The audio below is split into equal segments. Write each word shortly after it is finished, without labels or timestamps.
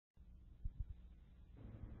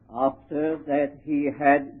after that he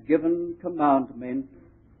had given commandment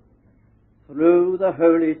through the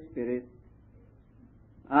Holy Spirit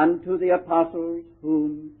unto the apostles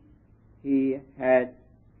whom he had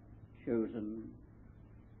chosen.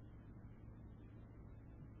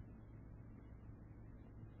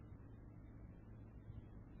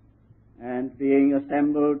 And being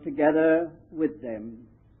assembled together with them,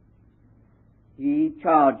 he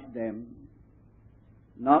charged them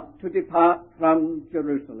not to depart from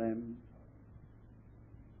Jerusalem,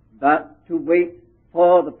 but to wait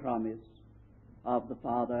for the promise of the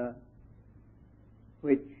Father,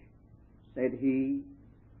 which, said he,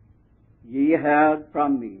 ye heard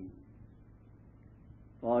from me.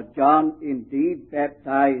 For John indeed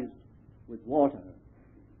baptized with water,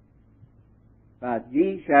 but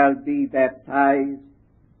ye shall be baptized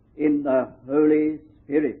in the Holy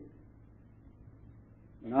Spirit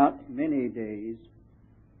not many days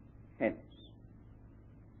hence.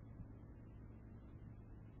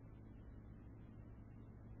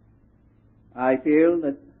 I feel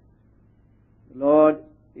that the Lord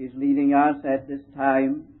is leading us at this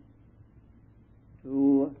time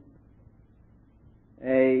to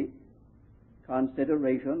a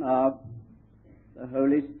consideration of the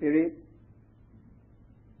Holy Spirit,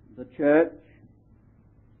 the church,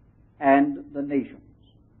 and the nations.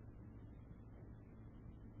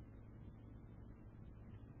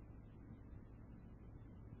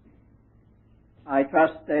 I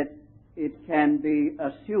trust that it can be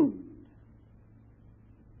assumed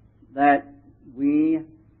that we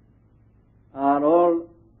are all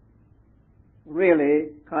really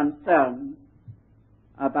concerned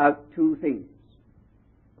about two things.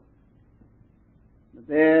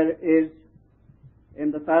 There is,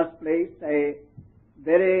 in the first place, a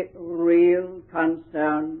very real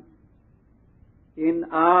concern in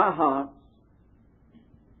our hearts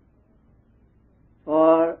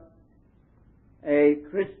for a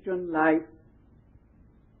Christian life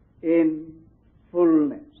in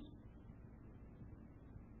fullness.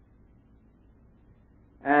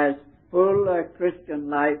 As full a Christian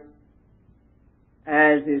life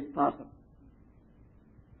as is possible.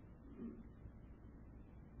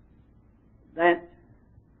 That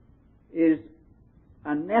is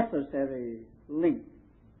a necessary link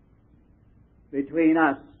between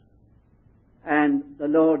us and the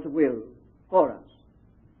Lord's will for us.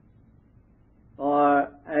 For,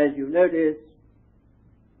 as you notice,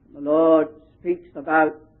 the Lord speaks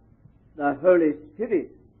about the Holy Spirit.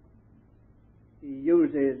 He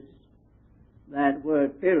uses that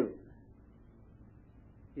word filled.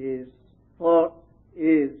 His thought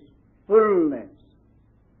is fullness.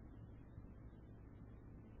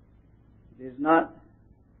 It is not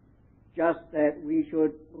just that we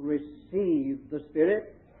should receive the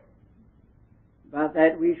Spirit, but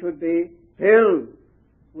that we should be filled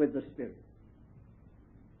with the Spirit.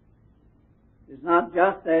 It's not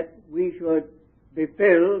just that we should be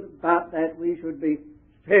filled, but that we should be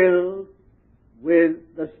filled with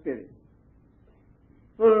the Spirit.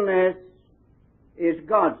 Fullness is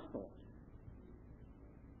God's thought.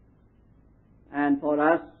 And for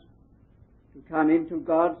us to come into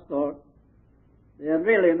God's thought, there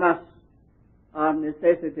really must of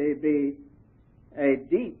necessity be a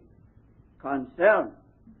deep concern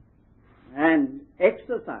and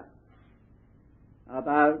exercise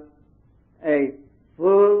about a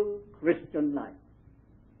full Christian life,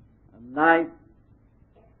 a life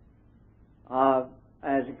of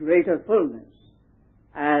as great a fullness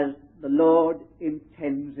as the Lord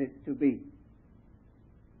intends it to be.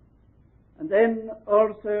 And then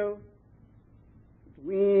also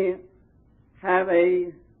we have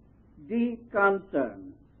a deep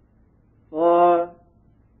concern for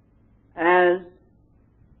as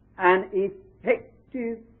an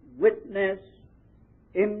effective witness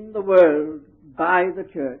in the world by the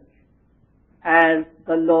church as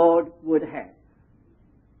the Lord would have.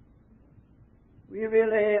 We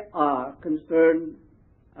really are concerned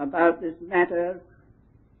about this matter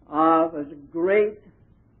of as great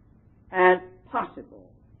as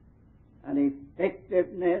possible an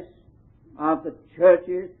effectiveness of the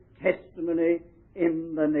church's testimony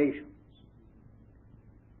in the nations.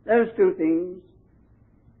 Those two things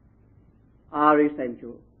are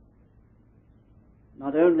essential,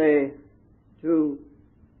 not only to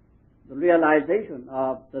the realization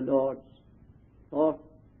of the Lord's thought,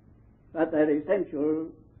 but they're essential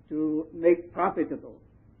to make profitable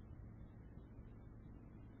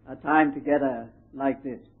a time together like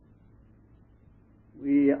this.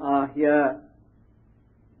 We are here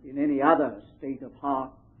in any other state of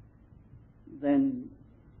heart, then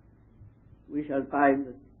we shall find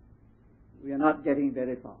that we are not getting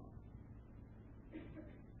very far.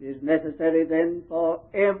 It is necessary then for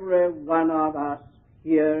every one of us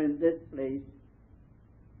here in this place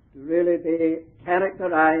to really be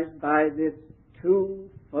characterized by this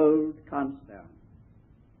twofold concern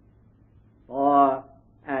for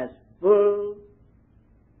as full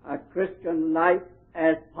a Christian life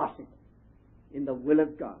as possible in the will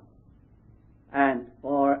of God, and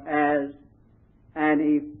for as an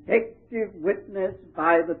effective witness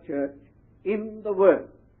by the church in the world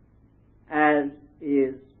as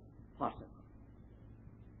is possible.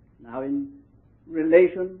 Now, in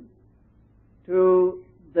relation to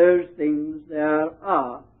those things, there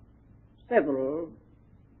are several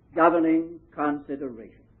governing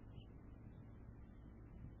considerations.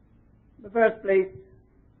 In the first place,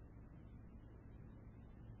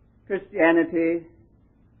 Christianity,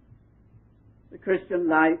 the Christian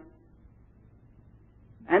life,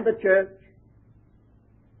 and the church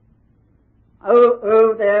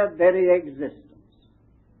owe their very existence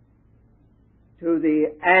to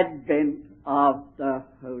the advent of the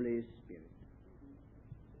Holy Spirit,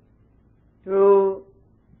 to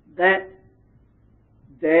that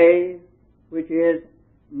day which is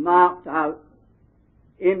marked out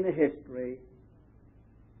in the history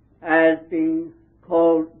as being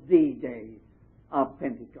called the day of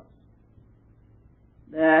Pentecost.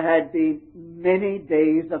 There had been many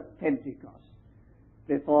days of Pentecost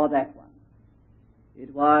before that one.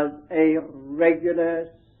 It was a regular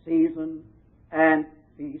season and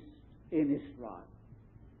feast in Israel.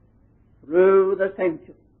 Through the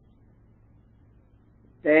centuries,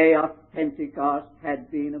 the day of Pentecost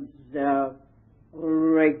had been observed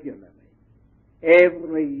regularly,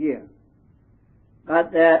 every year.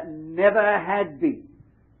 But there never had been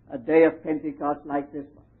a day of Pentecost like this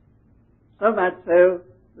one. So much so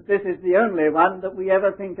that this is the only one that we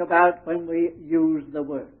ever think about when we use the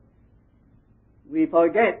word. We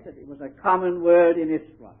forget that it was a common word in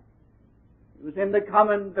Israel. It was in the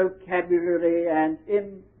common vocabulary and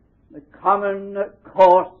in the common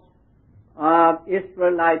course of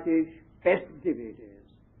Israelitish festivities.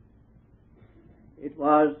 It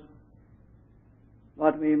was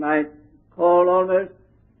what we might call almost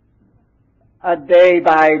a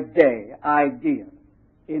day-by-day idea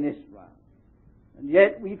in Israel. And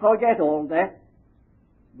yet we forget all that.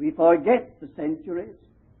 We forget the centuries.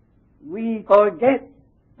 We forget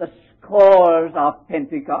the scores of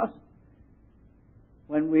Pentecost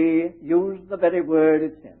when we use the very word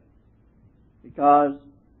itself, because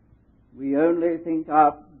we only think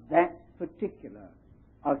of that particular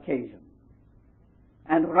occasion.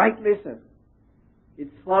 And rightly so. It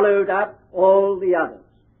swallowed up all the others.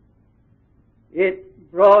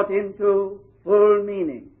 It brought into full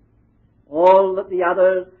meaning all that the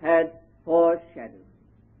others had foreshadowed.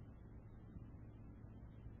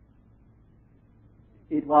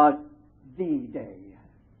 It was the day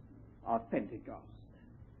of Pentecost,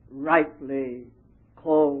 rightly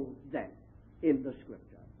called that in the Scripture.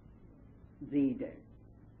 The day.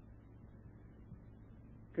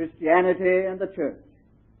 Christianity and the church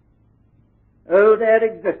owe their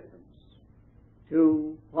existence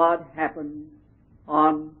to what happened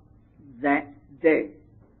on that day.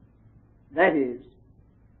 That is,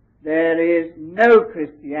 there is no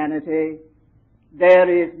Christianity, there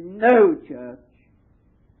is no church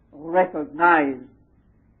recognized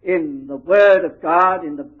in the Word of God,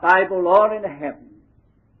 in the Bible, or in heaven,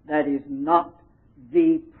 that is not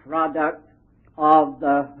the product of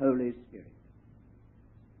the Holy Spirit.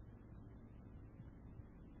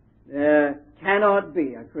 There cannot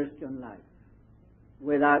be a Christian life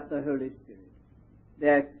without the Holy Spirit.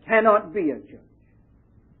 There cannot be a church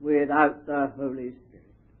without the Holy Spirit.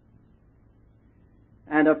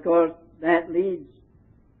 And of course, that leads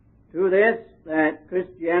to this, that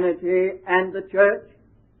Christianity and the church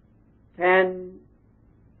can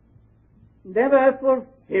never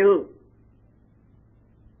fulfill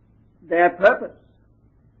their purpose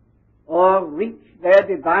or reach their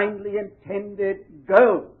divinely intended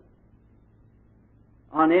goal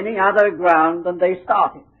on any other ground than they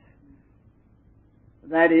started.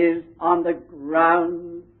 That is, on the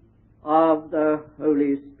ground of the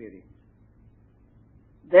Holy Spirit.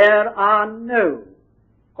 There are no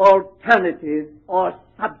alternatives or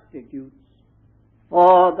substitutes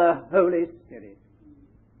for the Holy Spirit,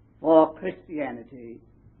 for Christianity,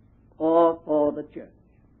 or for the church.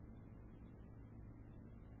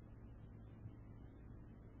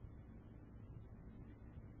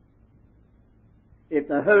 If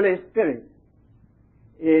the Holy Spirit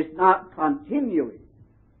is not continuing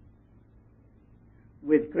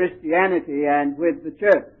with Christianity and with the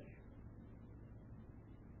church,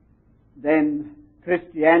 then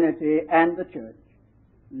Christianity and the church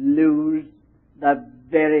lose the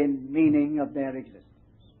very meaning of their existence.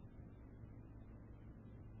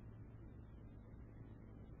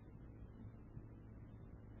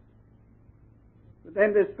 But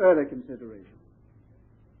then there's further consideration.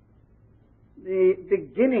 The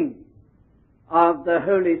beginning of the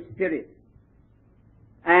Holy Spirit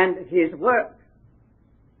and His work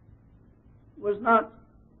was not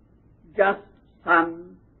just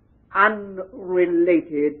some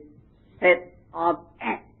unrelated set of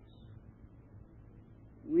acts.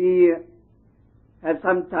 We have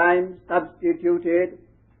sometimes substituted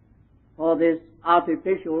for this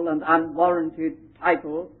artificial and unwarranted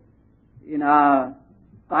title in our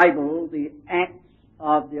Bible, the Acts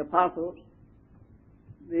of the Apostles,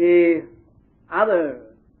 the other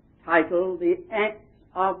title, the Acts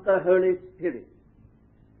of the Holy Spirit.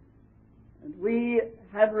 And we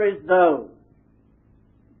have resolved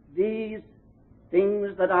these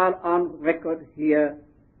things that are on record here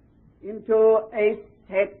into a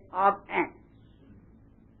set of acts,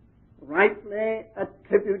 rightly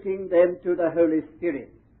attributing them to the Holy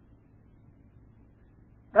Spirit.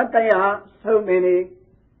 But they are so many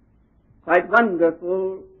quite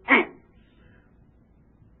wonderful acts.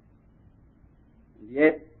 And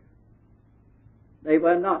yet, they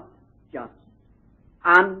were not just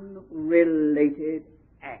unrelated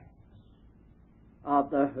acts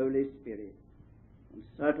of the Holy Spirit, and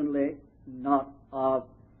certainly not of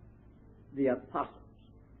the apostles.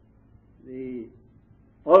 The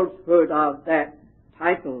falsehood of that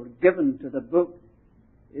title given to the book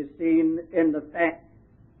is seen in the fact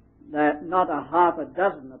that not a half a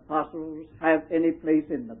dozen apostles have any place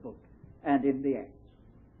in the book and in the Acts.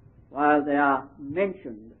 While they are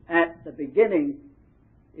mentioned at the beginning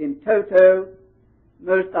in toto,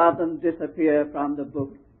 most of them disappear from the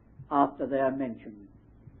book after they are mentioned.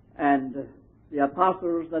 And the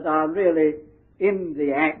apostles that are really in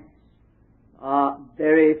the Acts are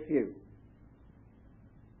very few.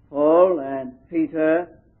 Paul and Peter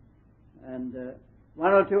and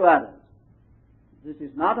one or two others. This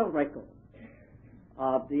is not a record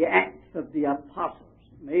of the Acts of the apostles.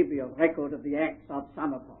 Maybe a record of the Acts of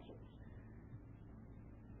some apostles.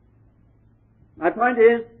 My point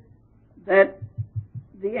is that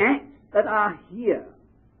the Acts that are here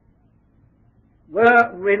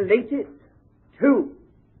were related to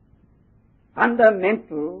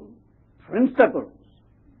fundamental principles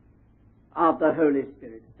of the Holy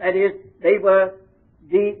Spirit. That is, they were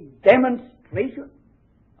the demonstration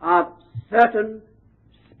of certain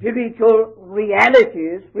spiritual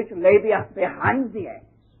realities which lay behind the Acts.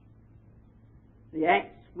 The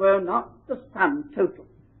Acts were not the sum total.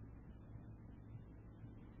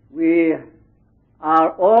 We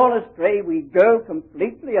are all astray, we go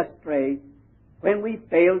completely astray when we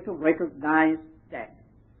fail to recognize that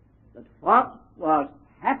what was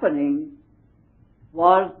happening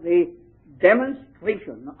was the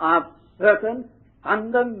demonstration of certain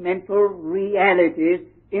fundamental realities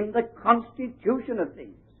in the constitution of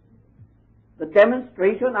things, the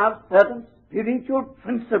demonstration of certain spiritual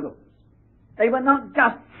principles. They were not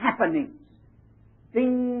just happenings,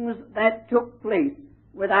 things that took place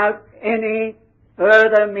without any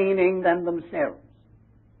further meaning than themselves.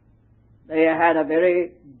 They had a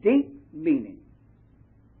very deep meaning.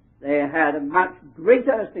 They had a much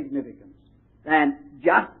greater significance than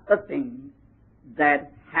just the thing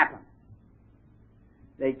that happened.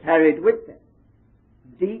 They carried with them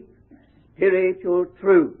deep spiritual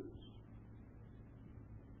truths.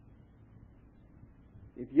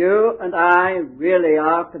 If you and I really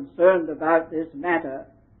are concerned about this matter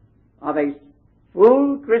of a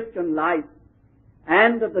full Christian life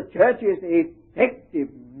and of the church's effective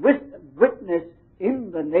witness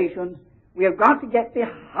in the nations, we have got to get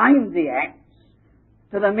behind the Acts,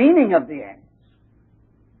 to the meaning of the Acts,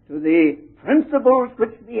 to the principles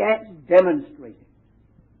which the Acts demonstrated.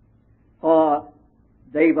 For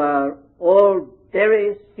they were all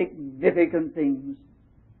very significant things,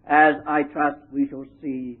 as I trust we shall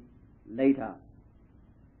see later.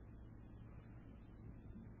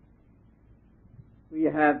 We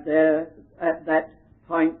have there at that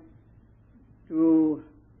point to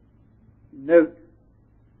note,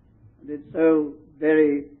 and it's so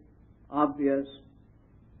very obvious,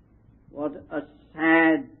 what a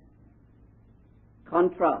sad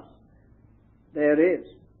contrast there is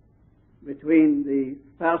between the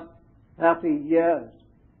first 30 years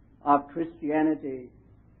of Christianity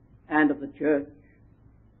and of the church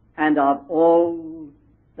and of all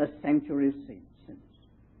the centuries since.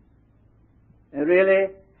 There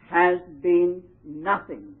really has been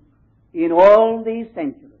nothing in all these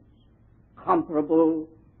centuries comparable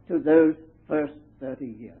to those first 30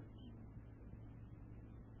 years.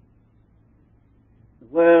 The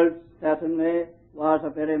world certainly was a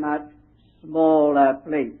very much smaller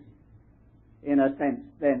place, in a sense,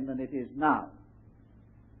 then than it is now.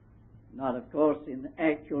 Not, of course, in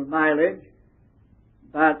actual mileage,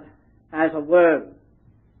 but as a world.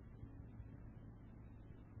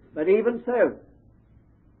 But even so,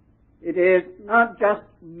 it is not just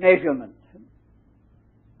measurement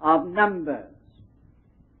of numbers,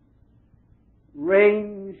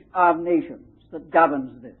 range of nations that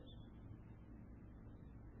governs this.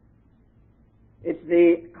 It's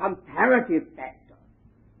the comparative factor.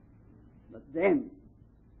 But then,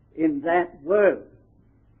 in that world,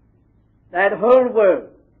 that whole world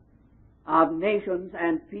of nations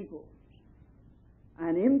and peoples,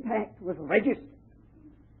 an impact was registered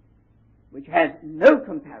which has no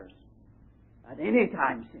comparison at any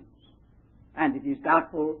time since. And it is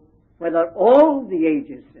doubtful whether all the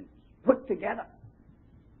ages since put together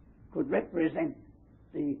could represent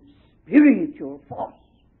the spiritual force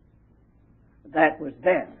that was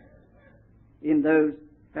there in those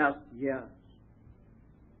first years.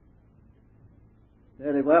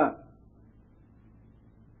 There they were.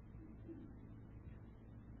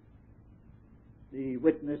 The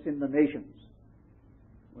witness in the nations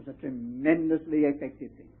was a tremendously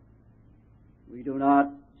effective thing. We do not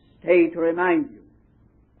stay to remind you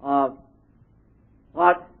of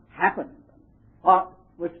what happened, what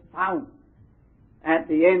was found at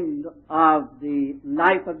the end of the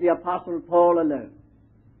life of the Apostle Paul alone.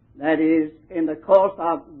 That is, in the course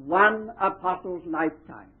of one apostle's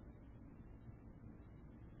lifetime.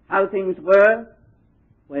 How things were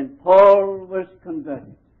when Paul was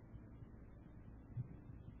converted.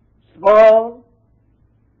 Small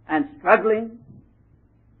and struggling,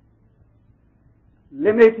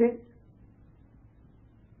 limited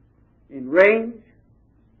in range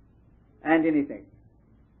and in effect.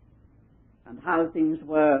 And how things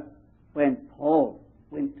were when Paul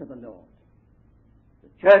went to the Lord.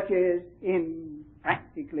 The churches in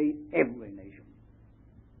practically every nation,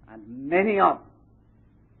 and many of them,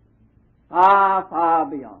 far, far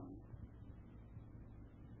beyond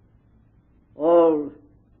all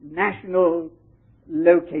national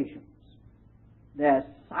locations, their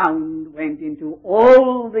sound went into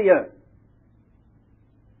all the earth,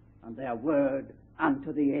 and their word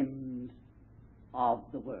unto the ends of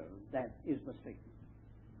the world. That is the statement.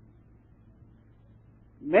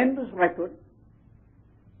 Tremendous record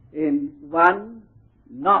in one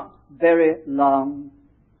not very long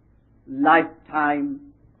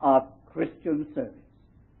lifetime of Christian service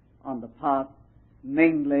on the part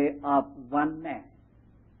mainly of one man.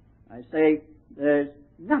 I say there's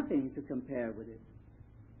nothing to compare with it.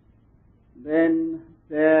 Then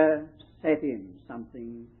there set in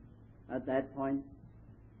something at that point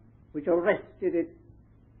which arrested it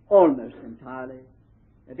almost entirely.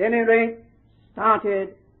 At any rate,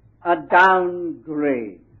 started a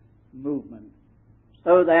downgrade movement,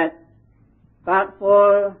 so that but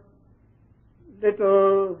for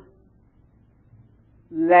little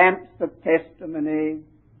lamps of testimony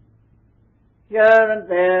here and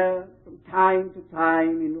there from time to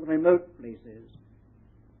time in remote places,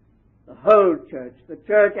 the whole church, the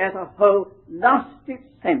church as a whole, lost its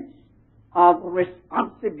sense of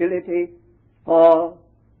responsibility for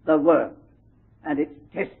the Word and its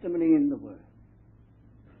testimony in the Word.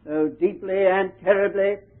 So deeply and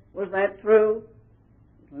terribly was that true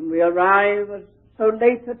when we arrive at so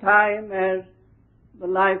late a time as the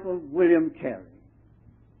life of William Carey,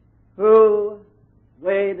 who,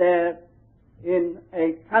 way there in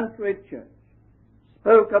a country church,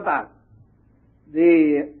 spoke about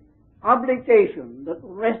the obligation that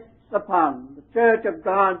rests upon the Church of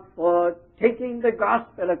God for taking the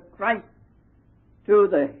gospel of Christ to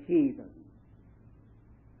the heathen,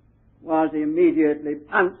 was immediately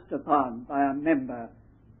pounced upon by a member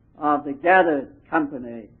of the gathered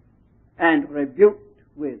company and rebuked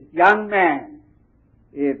with, "Young man,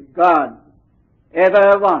 if God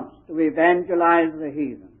ever wants to evangelize the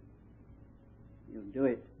heathen, you'll do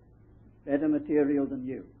it. Better material than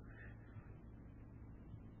you.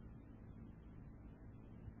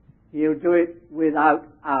 He'll do it without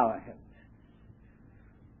our help."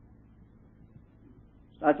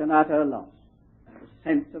 Such an utter loss, a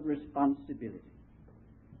sense of responsibility.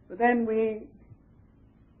 But then we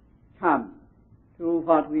come to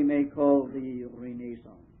what we may call the Renaissance,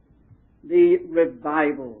 the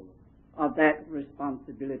revival of that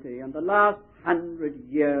responsibility. And the last 100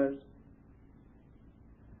 years,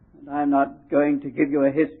 and I'm not going to give you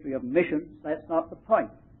a history of missions, that's not the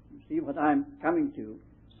point. You see what I'm coming to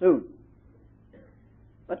soon.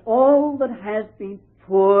 But all that has been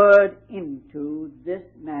poured into this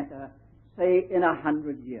matter, say in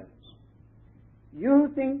 100 years,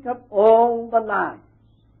 You think of all the lives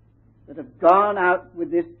that have gone out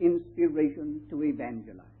with this inspiration to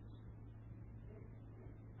evangelize.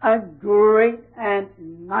 A great and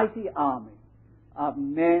mighty army of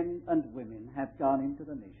men and women have gone into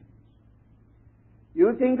the nations.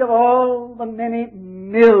 You think of all the many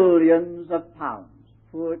millions of pounds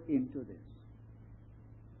poured into this.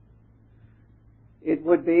 It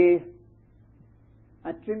would be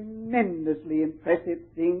a tremendously impressive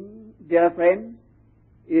thing, dear friends,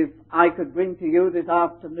 if I could bring to you this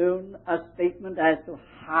afternoon a statement as to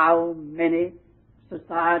how many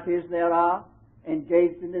societies there are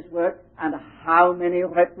engaged in this work, and how many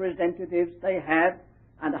representatives they have,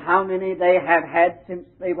 and how many they have had since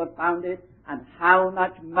they were founded, and how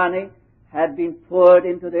much money had been poured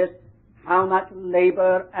into this, how much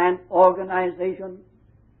labor and organization,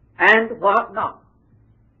 and what not.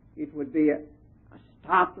 It would be a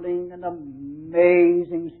startling and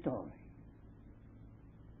amazing story.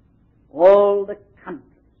 All the countries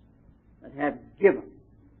that have given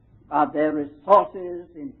of their resources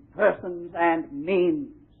in persons and means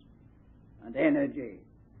and energy.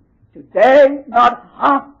 Today, not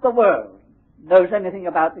half the world knows anything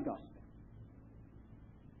about the gospel.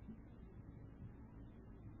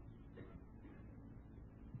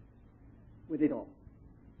 With it all.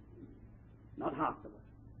 Not half the world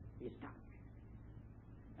is touched.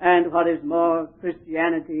 And what is more,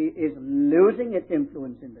 Christianity is losing its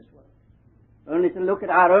influence in this world. Only to look at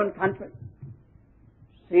our own country.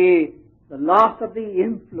 See the loss of the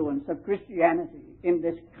influence of Christianity in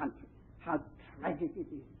this country. How tragic it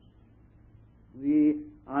is. We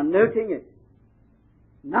are noting it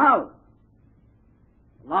now.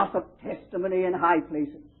 Loss of testimony in high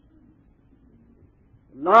places.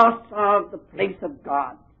 Loss of the place of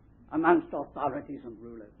God amongst authorities and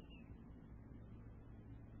rulers.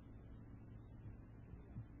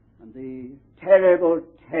 And the terrible,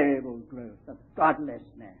 terrible growth of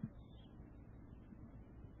godlessness,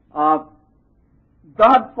 of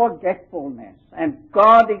God-forgetfulness and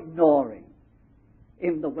God-ignoring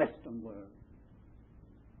in the Western world.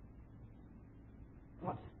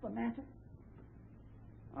 What's the matter?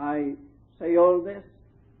 I say all this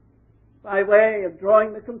by way of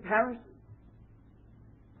drawing the comparison.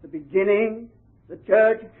 At the beginning, the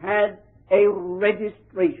church had a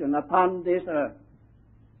registration upon this earth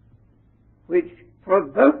which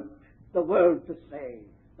provoked the world to say,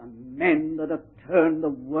 the men that have turned the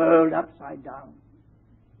world upside down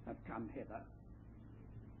have come hither.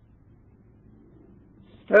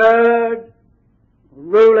 Stirred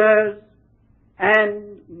rulers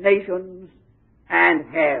and nations and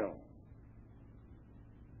hell.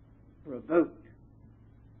 Provoked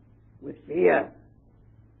with fear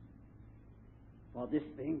for this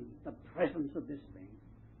thing, the presence of this thing.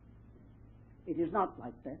 It is not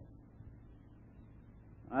like that.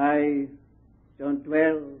 I don't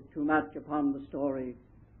dwell too much upon the story.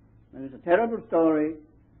 There is a terrible story,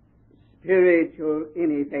 spiritual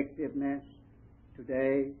ineffectiveness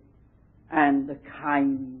today, and the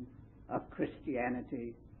kind of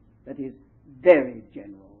Christianity that is very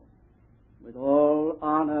general, with all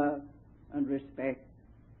honor and respect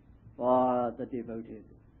for the devoted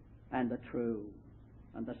and the true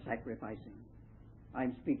and the sacrificing.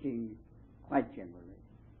 I'm speaking quite generally.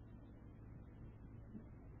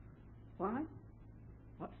 Why?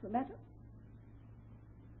 What's the matter?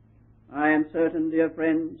 I am certain, dear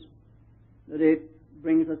friends, that it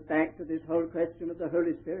brings us back to this whole question of the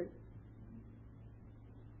Holy Spirit.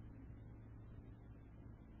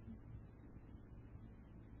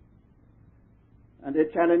 And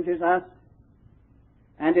it challenges us,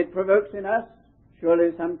 and it provokes in us,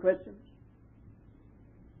 surely, some questions.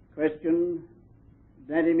 Question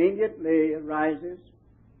that immediately arises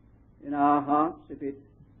in our hearts, if it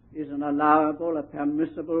is an allowable, a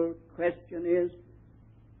permissible question, is,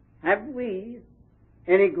 have we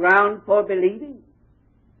any ground for believing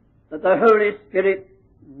that the Holy Spirit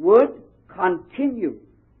would continue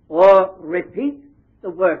or repeat the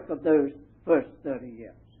work of those first 30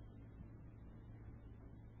 years?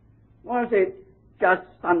 Was it just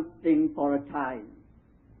something for a time?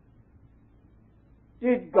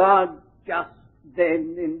 Did God just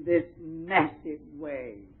then, in this massive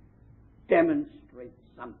way, demonstrate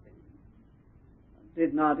something?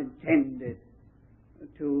 Did not intend it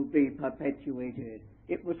to be perpetuated.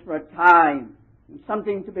 It was for a time, and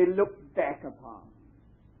something to be looked back upon.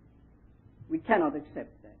 We cannot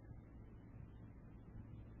accept that.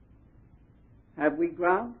 Have we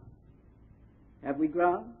ground? Have we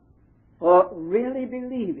ground for really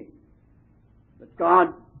believing that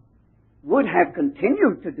God would have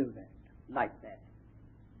continued to do that, like that,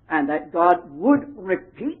 and that God would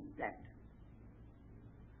repeat that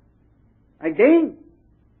again?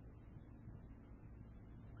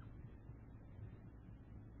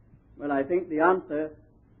 Well, I think the answer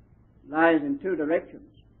lies in two directions.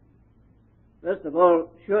 First of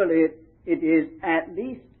all, surely it is at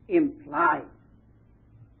least implied.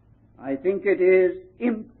 I think it is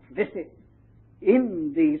implicit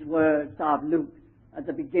in these words of Luke at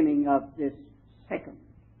the beginning of this second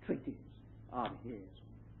treatise of his.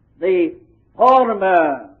 The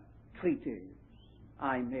former treatise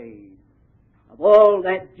I made of all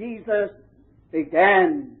that Jesus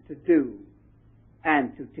began to do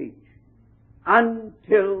and to teach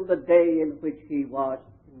until the day in which he was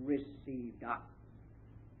received up.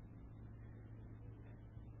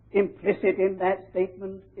 Implicit in that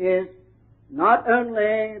statement is not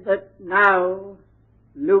only that now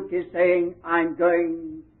Luke is saying, I'm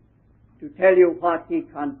going to tell you what he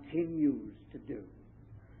continues to do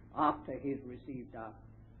after he's received up,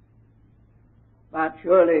 but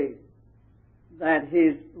surely that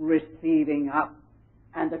his receiving up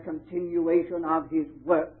and the continuation of his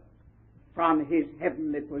work from his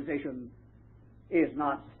heavenly position is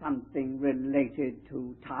not something related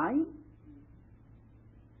to time,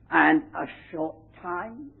 and a short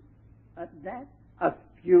time at that, a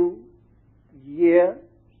few years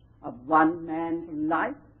of one man's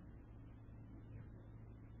life.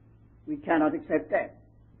 We cannot accept that.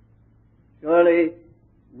 Surely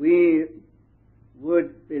we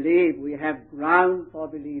would believe, we have ground for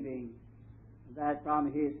believing that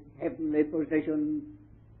from his heavenly position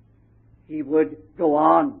he would go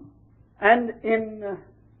on. And in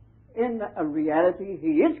a reality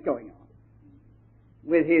he is going on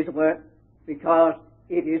with his work, because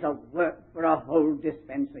it is a work for a whole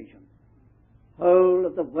dispensation. Whole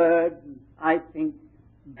of the word, I think,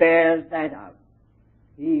 bears that out.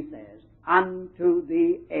 He says, unto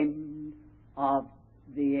the end of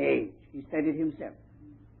the age. He said it himself.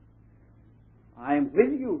 I am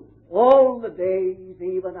with you all the days,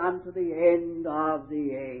 even unto the end of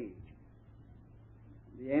the age.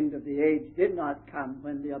 The end of the age did not come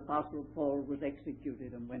when the Apostle Paul was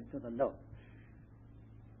executed and went to the Lord.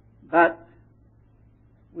 But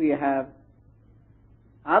we have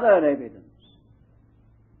other evidence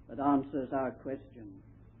that answers our question,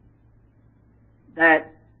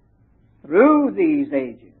 that through these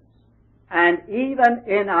ages, and even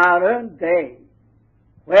in our own day,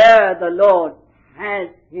 where the Lord has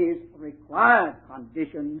his required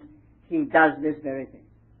conditions, he does this very thing.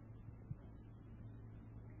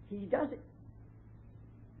 He does it.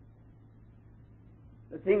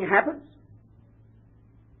 The thing happens.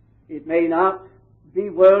 It may not be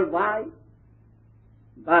worldwide,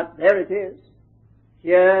 but there it is,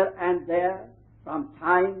 here and there, from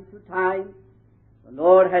time to time. The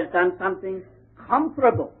Lord has done something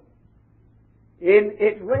comparable in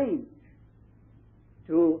its range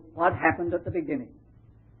to what happened at the beginning.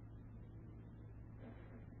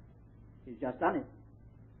 He's just done it.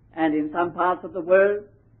 And in some parts of the world,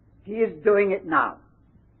 he is doing it now.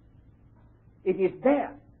 It is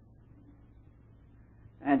there.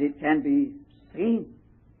 And it can be seen.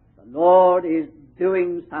 The Lord is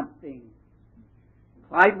doing something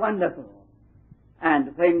quite wonderful.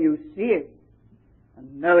 And when you see it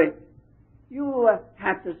and know it, you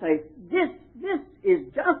have to say, this is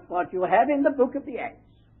just what you have in the book of the Acts.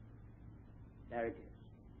 There it is.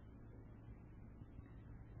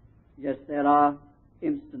 Yes, there are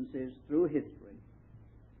instances through history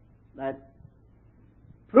that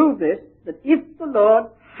prove this, that if the Lord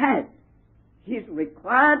had his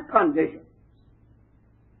required conditions,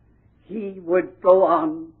 he would go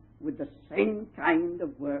on with the same kind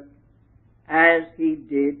of work as he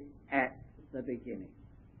did at the beginning.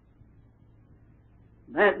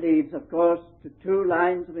 That leads, of course, to two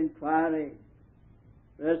lines of inquiry.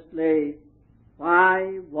 Firstly,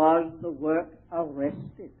 why was the work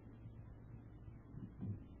arrested?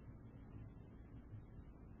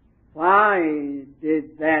 Why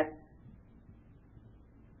did that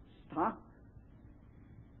stop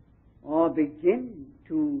or begin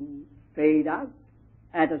to fade out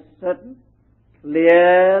at a certain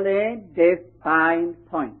clearly defined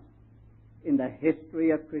point in the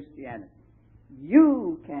history of Christianity?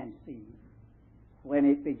 You can see when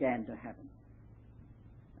it began to happen.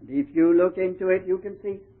 And if you look into it, you can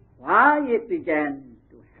see why it began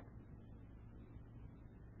to happen.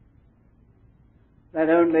 That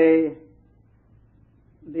only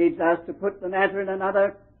leads us to put the matter in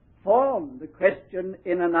another form, the question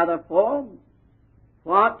in another form.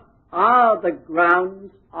 What are the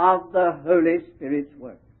grounds of the Holy Spirit's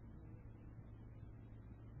work?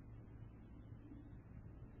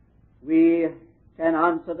 We can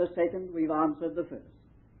answer the second, we've answered the first.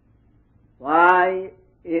 Why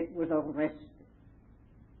it was arrested?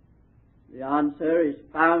 The answer is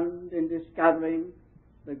found in discovering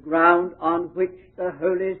the ground on which the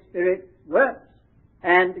Holy Spirit works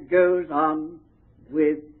and goes on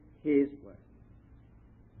with His work.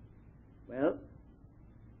 Well,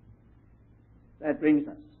 that brings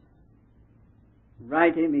us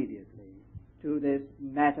right immediately to this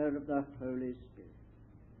matter of the Holy Spirit.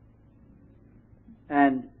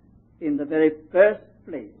 And in the very first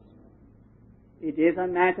place, it is a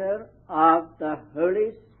matter of the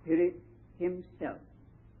Holy Spirit Himself.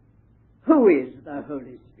 Who is the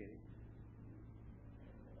Holy Spirit?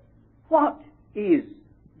 What is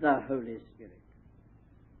the Holy Spirit?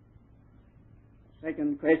 The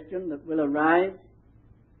second question that will arise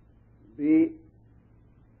will be,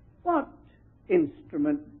 what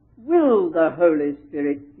instrument will the Holy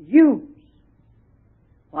Spirit use?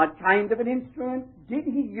 What kind of an instrument did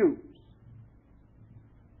He use?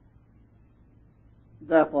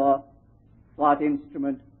 Therefore, what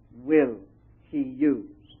instrument will He use?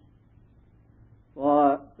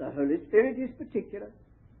 For the Holy Spirit is particular.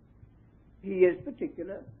 He is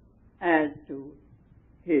particular as to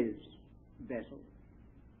His vessel.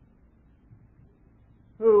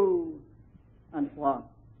 Who and what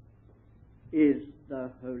is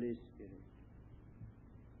the Holy Spirit?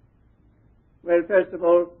 Well, first of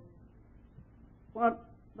all, what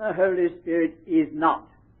the Holy Spirit is not,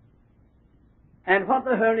 and what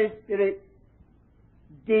the Holy Spirit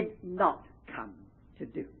did not come to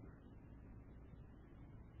do.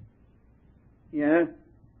 Here,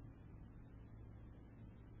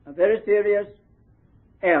 a very serious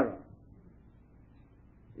error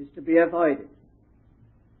is to be avoided.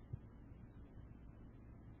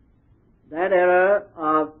 That error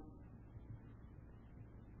of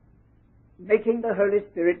making the Holy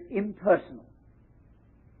Spirit impersonal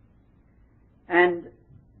and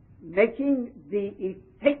making the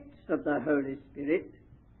effects of the Holy Spirit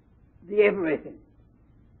the everything.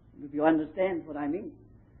 If you understand what I mean.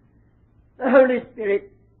 The Holy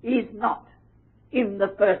Spirit is not, in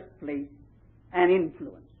the first place, an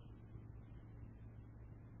influence.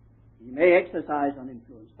 He may exercise an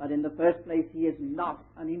influence, but in the first place He is not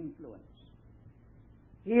an influence.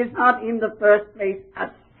 He is not, in the first place, a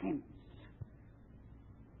sense.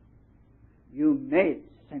 You may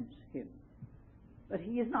sense Him, but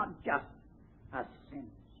He is not just a sense.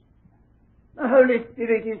 The Holy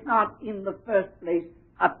Spirit is not, in the first place,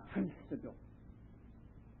 a principle.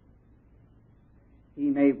 He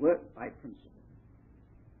may work by principle.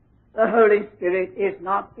 The Holy Spirit is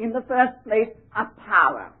not, in the first place, a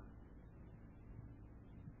power.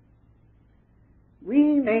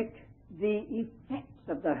 We make the effects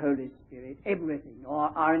of the Holy Spirit everything,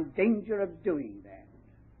 or are in danger of doing that.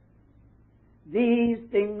 These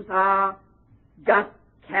things are just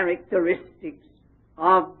characteristics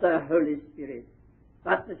of the Holy Spirit.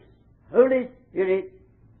 But the Holy Spirit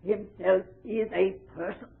Himself is a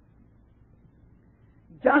person.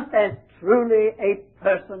 Just as truly a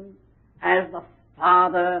person as the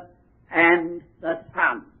Father and the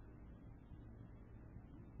Son.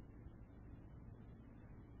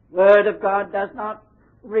 Word of God does not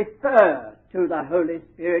refer to the Holy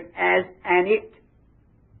Spirit as an it.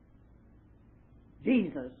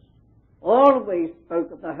 Jesus always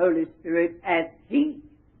spoke of the Holy Spirit as He,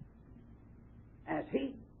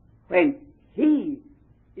 when He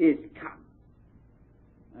is come.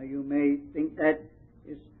 Now you may think that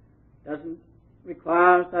it doesn't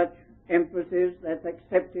require such emphasis, that's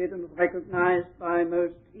accepted and recognized by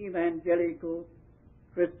most evangelical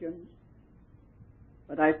Christians.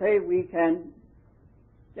 But I say we can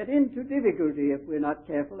get into difficulty if we're not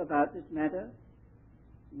careful about this matter.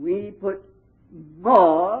 We put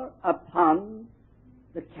more upon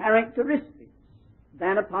the characteristics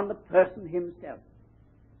than upon the person himself.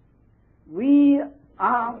 We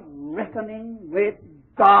are reckoning with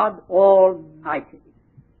God Almighty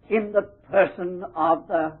in the person of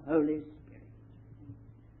the Holy Spirit.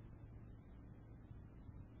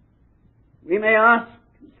 We may ask,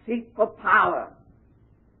 seek for power,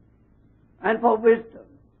 and for wisdom,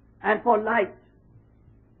 and for light,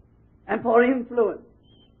 and for influence,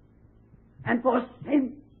 and for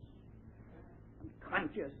sense, and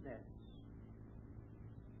consciousness.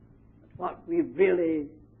 But what we really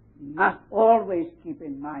must always keep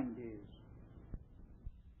in mind is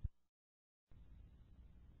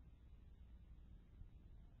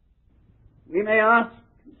we may ask,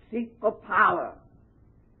 seek for power,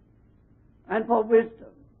 and for wisdom,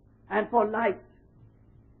 and for light,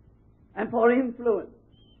 and for influence,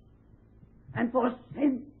 and for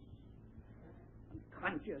sense, and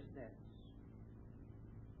consciousness.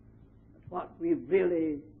 But what we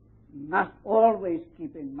really must always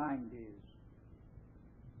keep in mind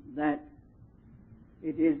is that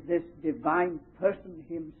it is this divine person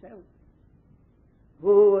himself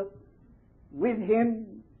who with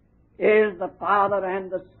him is the Father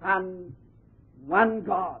and the Son, one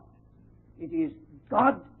God. It is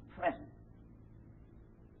God present.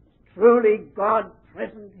 Truly God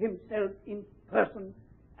present himself in person,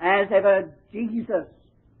 as ever Jesus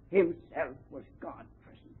himself was God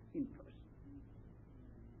present in person.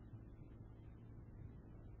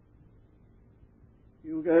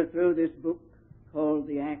 You go through this book called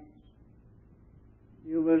the Acts,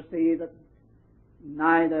 you will see that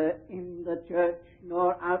neither in the church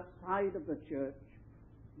nor outside of the church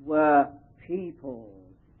were people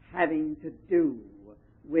having to do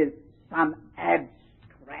with some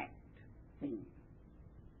abstract thing.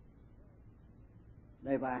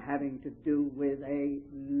 They were having to do with a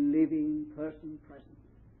living person present.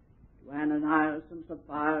 To Ananias and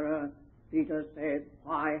Sapphira, Peter said,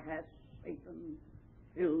 "Why has Satan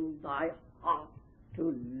filled thy heart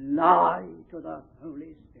to lie to the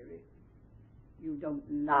Holy Spirit?" You don't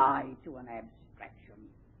lie to an abstraction.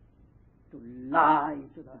 To lie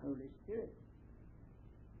to the Holy Spirit.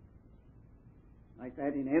 Like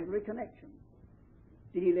that in every connection.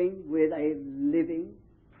 Dealing with a living,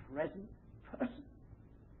 present person.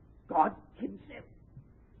 God himself.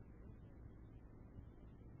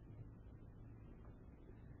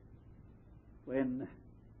 When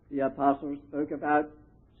the apostles spoke about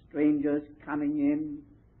strangers coming in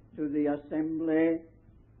to the assembly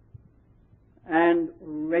and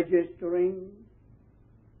registering,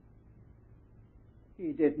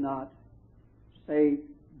 he did not say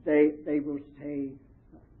they will say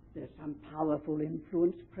there's some powerful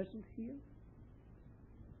influence present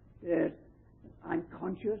here. I'm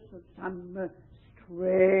conscious of some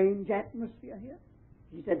strange atmosphere here.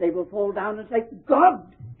 He said they will fall down and say,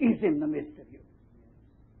 God is in the midst of you.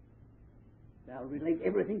 They'll relate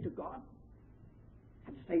everything to God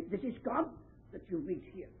and say, this is God that you meet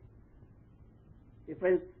here. Dear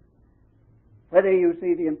friends, whether you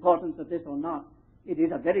see the importance of this or not, it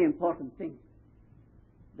is a very important thing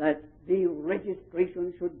that the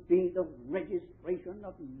registration should be the registration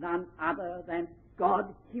of none other than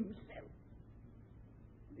God himself.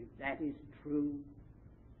 If that is true,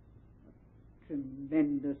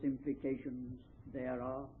 tremendous implications there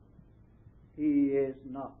are. He is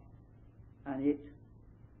not an it.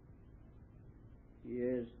 He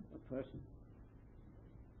is a person.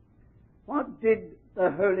 What did the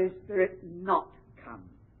Holy Spirit not come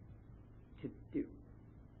to do?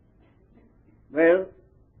 Well,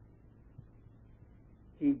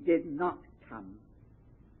 he did not come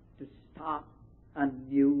to start a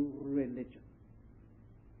new religion.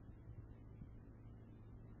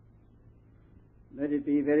 Let it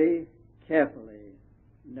be very carefully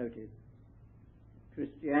noted.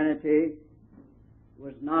 Christianity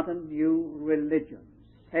was not a new religion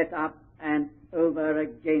set up and over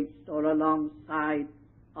against or alongside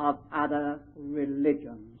of other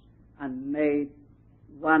religions and made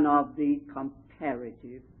one of the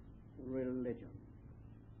comparative religions.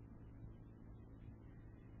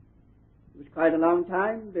 It was quite a long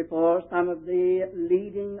time before some of the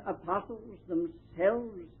leading apostles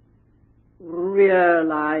themselves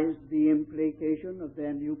realized the implication of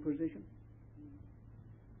their new position.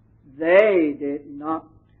 They did not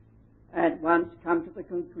at once come to the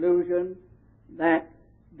conclusion that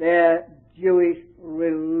their Jewish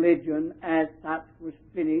religion as such was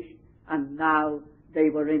finished and now they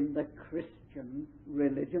were in the Christian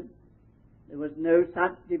religion. There was no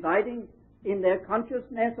such dividing in their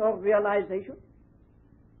consciousness or realization.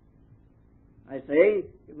 I say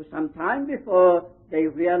it was some time before they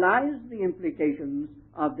realized the implications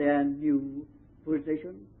of their new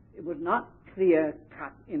position. It was not clear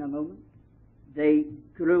cut in a moment. They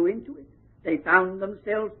grew into it. They found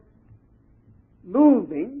themselves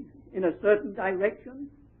moving in a certain direction,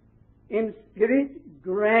 in spirit,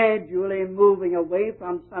 gradually moving away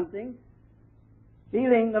from something,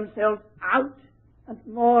 feeling themselves out and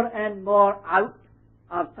more out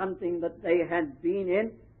of something that they had been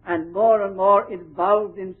in, and more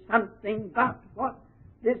involved in something, but what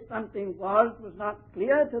this something was not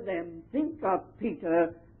clear to them. Think of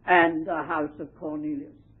Peter and the house of Cornelius.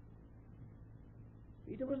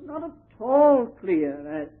 Peter was not at all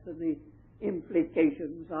clear as to the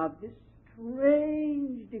implications of this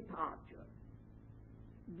strange departure,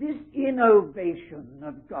 this innovation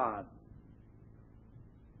of God.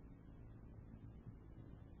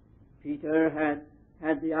 Peter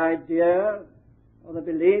had the idea or the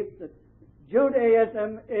belief that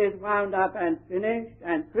Judaism is wound up and finished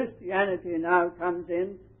and Christianity now comes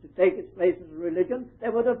in to take its place as a religion,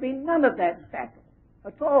 there would have been none of that battle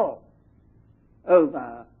at all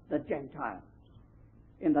over the Gentiles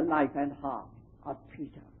in the life and heart of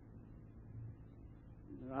Peter.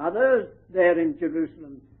 There are others there in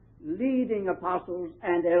Jerusalem, leading apostles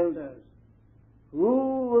and elders,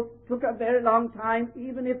 who took a very long time,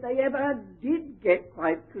 even if they ever did get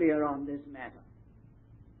quite clear on this matter.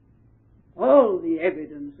 All the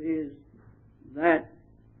evidence is that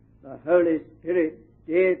the Holy Spirit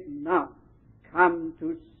did not come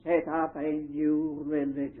to set up a new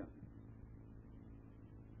religion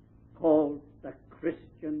called the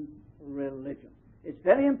Christian religion. It's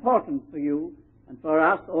very important for you and for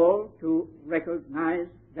us all to recognize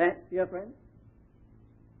that, dear friends.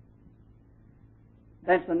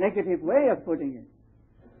 That's the negative way of putting it.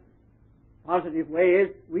 Positive way is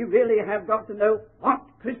we really have got to know what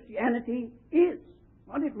Christianity is,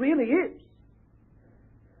 what it really is.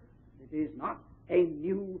 It is not a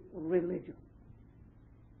new religion.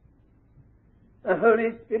 The Holy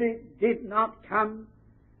Spirit did not come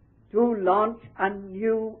to launch a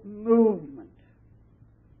new movement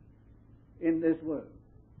in this world.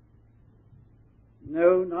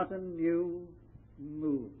 No, not a new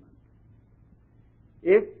movement.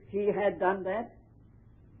 If he had done that,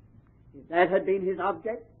 if that had been his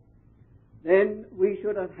object, then we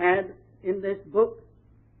should have had in this book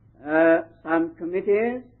some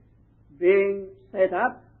committees being set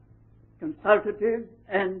up, consultative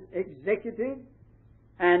and executive,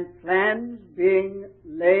 and plans being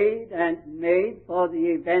laid and made for the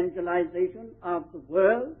evangelization of the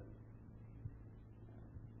world.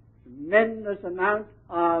 Tremendous amount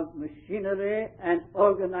of machinery and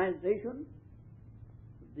organization.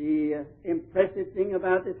 The impressive thing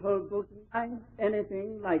about this whole book is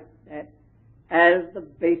anything like that as the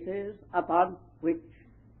basis upon which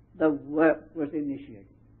the work was initiated.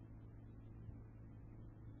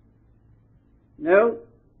 No,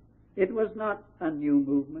 it was not a new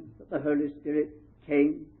movement that the Holy Spirit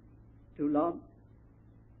came to launch.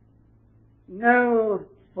 No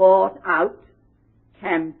thought out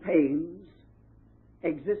campaigns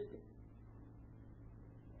existed.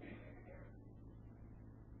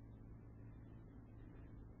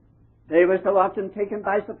 They were so often taken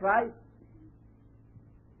by surprise.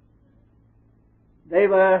 They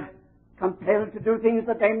were compelled to do things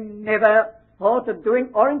that they never thought of doing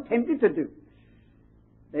or intended to do.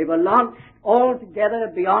 They were launched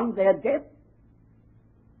altogether beyond their depth.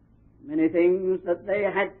 Many things that they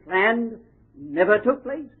had planned never took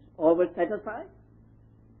place or were set aside.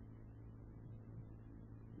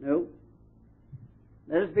 No.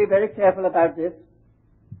 Let us be very careful about this.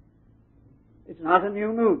 It's not a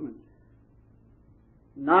new movement.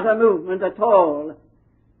 Not a movement at all,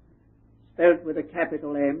 spelt with a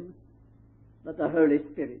capital M, that the Holy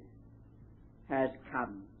Spirit has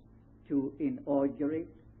come to inaugurate.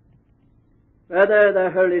 Further,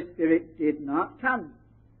 the Holy Spirit did not come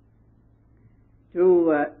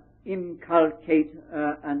to inculcate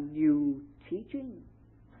a new teaching.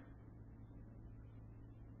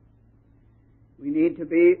 We need to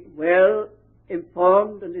be well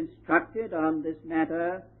informed and instructed on this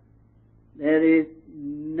matter. There is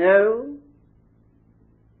no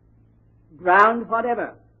ground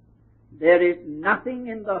whatever. There is nothing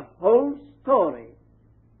in the whole story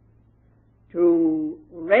to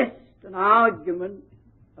rest an argument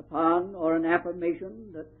upon or an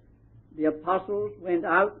affirmation that the apostles went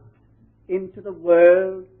out into the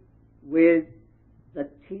world with the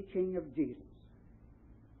teaching of Jesus.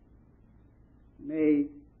 It may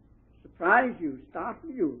surprise you, startle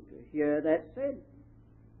you to hear that said.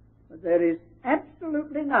 But there is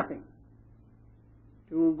absolutely nothing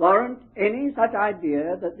to warrant any such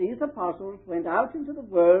idea that these apostles went out into the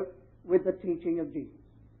world with the teaching of Jesus.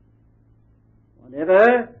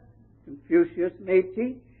 Whatever Confucius may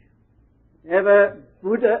teach, whatever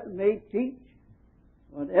Buddha may teach,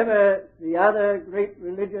 whatever the other great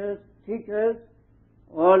religious teachers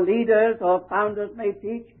or leaders or founders may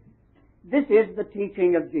teach, this is the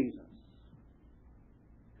teaching of Jesus.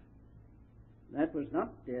 That was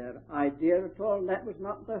not their idea at all. That was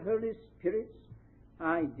not the Holy Spirit's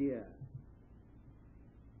idea.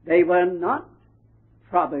 They were not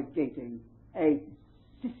propagating a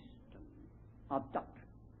system of doctrine.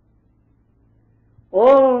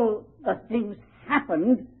 All the things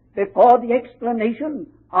happened before the explanation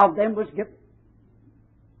of them was given.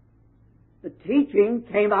 The teaching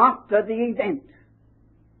came after the event.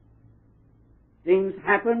 Things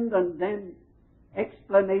happened and then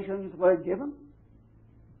explanations were given.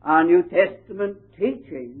 Our New Testament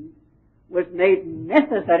teaching was made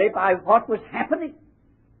necessary by what was happening.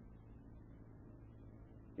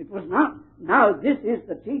 It was not. Now this is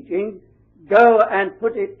the teaching. Go and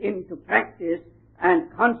put it into practice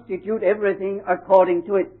and constitute everything according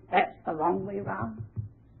to it. That's the wrong way round.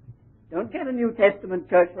 Don't get a New Testament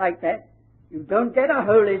church like that. You don't get a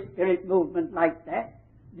Holy Spirit movement like that.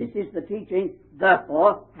 This is the teaching.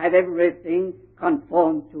 Therefore, have everything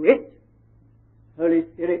conformed to it. Holy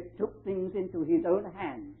Spirit took things into his own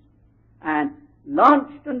hands and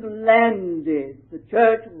launched and landed the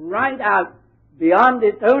church right out beyond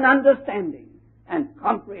its own understanding and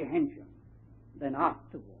comprehension. Then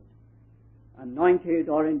afterward, anointed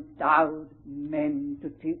or endowed men to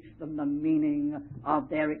teach them the meaning of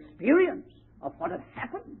their experience of what had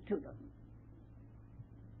happened to them.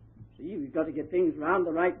 See, we've got to get things round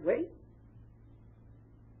the right way.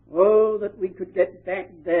 Oh, that we could get back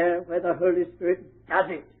there where the Holy Spirit does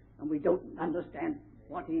it, and we don't understand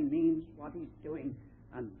what he means, what he's doing,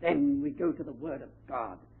 and then we go to the Word of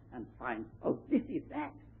God and find, oh, this is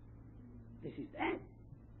that. This is that.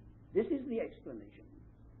 This is the explanation.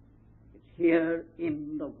 It's here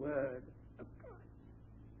in the Word of God.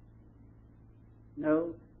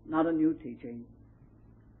 No, not a new teaching.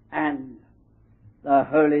 And the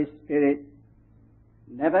Holy Spirit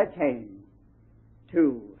never came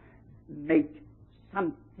to make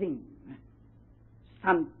something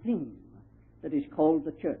that is called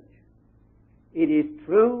the church. It is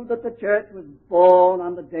true that the church was born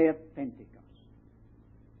on the day of Pentecost.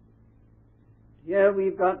 Here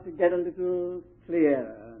we've got to get a little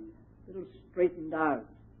clearer, a little straightened out.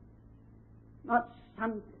 Not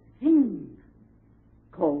something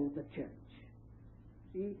called the church.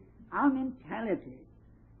 See, our mentality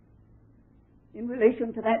in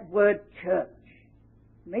relation to that word church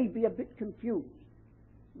may be a bit confused.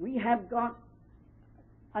 We have got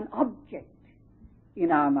an object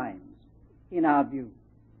in our minds, in our view.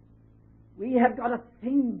 We have got a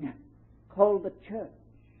thing called the church.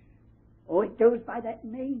 Oh, it goes by that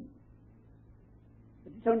name.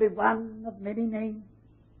 But it's only one of many names.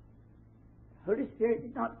 The Holy Spirit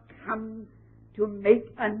did not come to make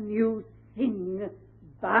a new thing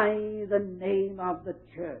by the name of the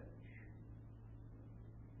church.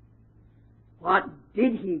 What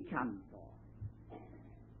did he come for?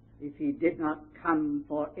 If he did not come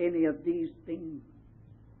for any of these things,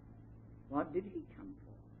 what did he come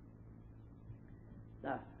for?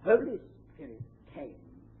 The Holy Spirit came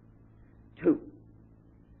to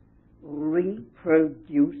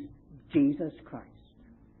reproduce Jesus Christ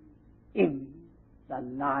in the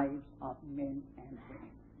lives of men and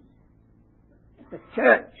women. The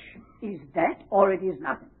church is that or it is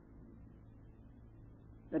nothing.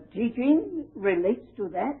 The teaching relates to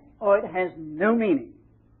that or it has no meaning.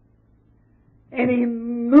 Any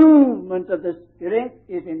movement of the Spirit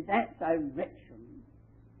is in that direction,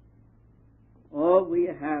 or we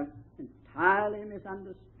have entirely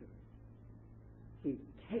misunderstood. He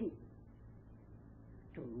came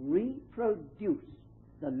to reproduce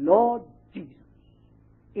the Lord Jesus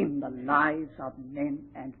in the lives of men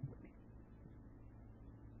and women.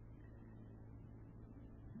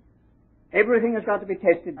 Everything has got to be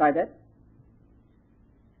tested by that.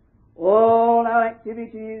 All our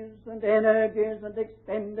activities and energies and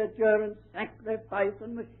expenditure and sacrifice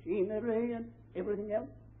and machinery and everything else,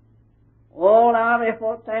 all our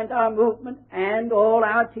efforts and our movement and all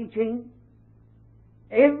our teaching,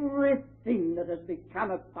 everything that has become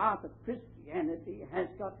a part of Christianity has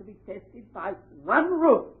got to be tested by one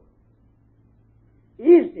rule.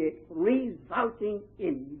 Is it resulting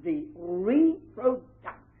in the reproduction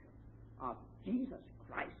of Jesus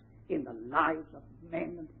Christ in the lives of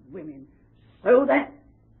men and women, so that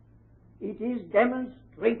it is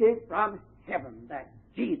demonstrated from heaven that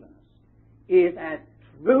Jesus is as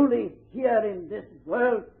truly here in this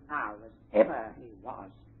world now as ever he was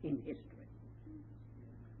in history.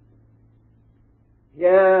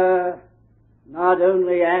 Here, not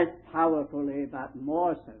only as powerfully, but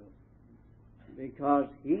more so, because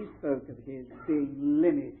he spoke of his being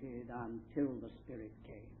limited until the Spirit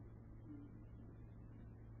came.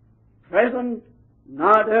 Present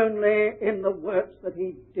not only in the works that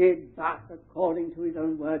he did, but according to his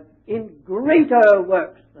own word, in greater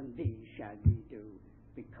works than these shall ye do,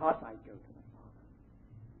 because I go to the Father.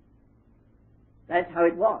 That's how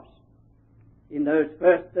it was. In those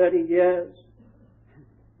first 30 years,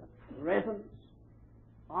 the presence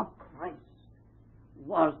of Christ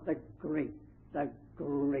was the great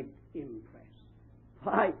impress.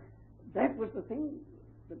 Why, that was the thing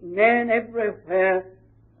that men everywhere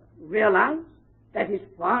realized. That is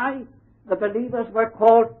why the believers were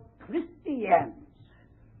called Christians.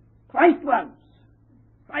 Christ ones.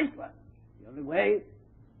 Christ ones. The only way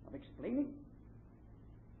of explaining.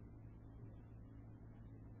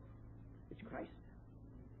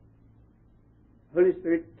 Holy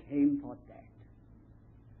Spirit came for that.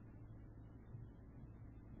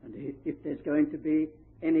 And if there's going to be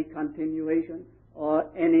any continuation or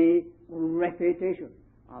any repetition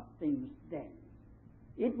of things then,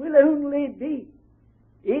 it will only be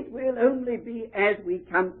as we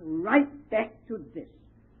come right back to this.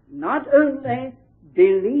 Not only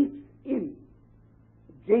belief in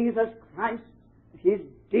Jesus Christ, His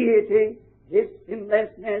deity, His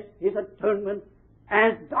sinlessness, His atonement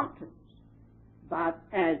as doctrines, but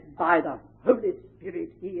as by the Holy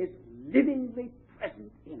Spirit He is livingly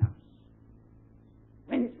present in us.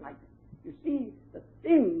 When it's like that. You see, the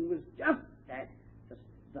thing was just that.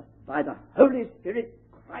 By the Holy Spirit,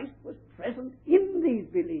 Christ was present in these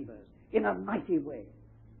believers in a mighty way.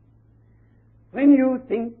 When you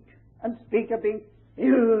think and speak of being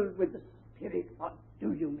filled with the Spirit, what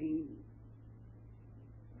do you mean?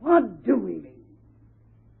 What do we mean?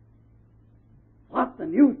 What the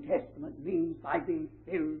New Testament means by being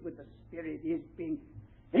filled with the Spirit is being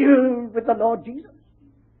filled with the Lord Jesus.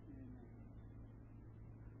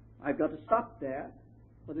 I've got to stop there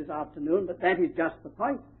for this afternoon, but that is just the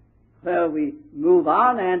point where we move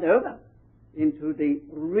on and over into the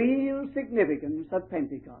real significance of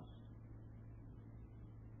Pentecost.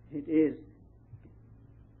 It is,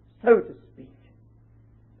 so to speak,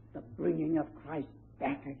 the bringing of Christ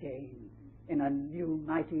back again in a new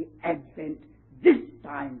mighty advent, this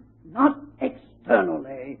time not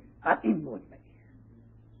externally, but inwardly.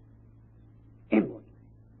 Inwardly.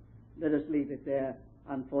 Let us leave it there,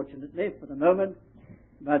 unfortunately, for the moment,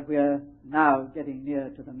 but we are now getting near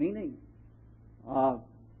to the meaning of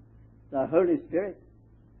the Holy Spirit.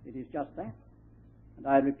 It is just that. And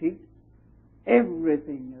I repeat,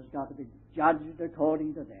 everything has got to be judged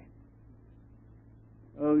according to that.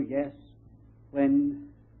 Oh yes,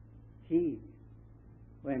 when He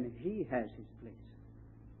has His place,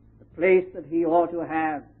 the place that He ought to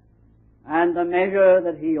have, and the measure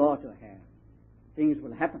that He ought to have, things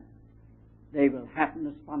will happen. They will happen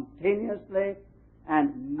as spontaneously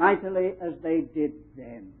and mightily as they did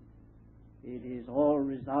then. It is all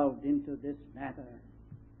resolved into this matter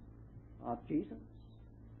of Jesus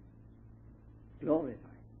glorified.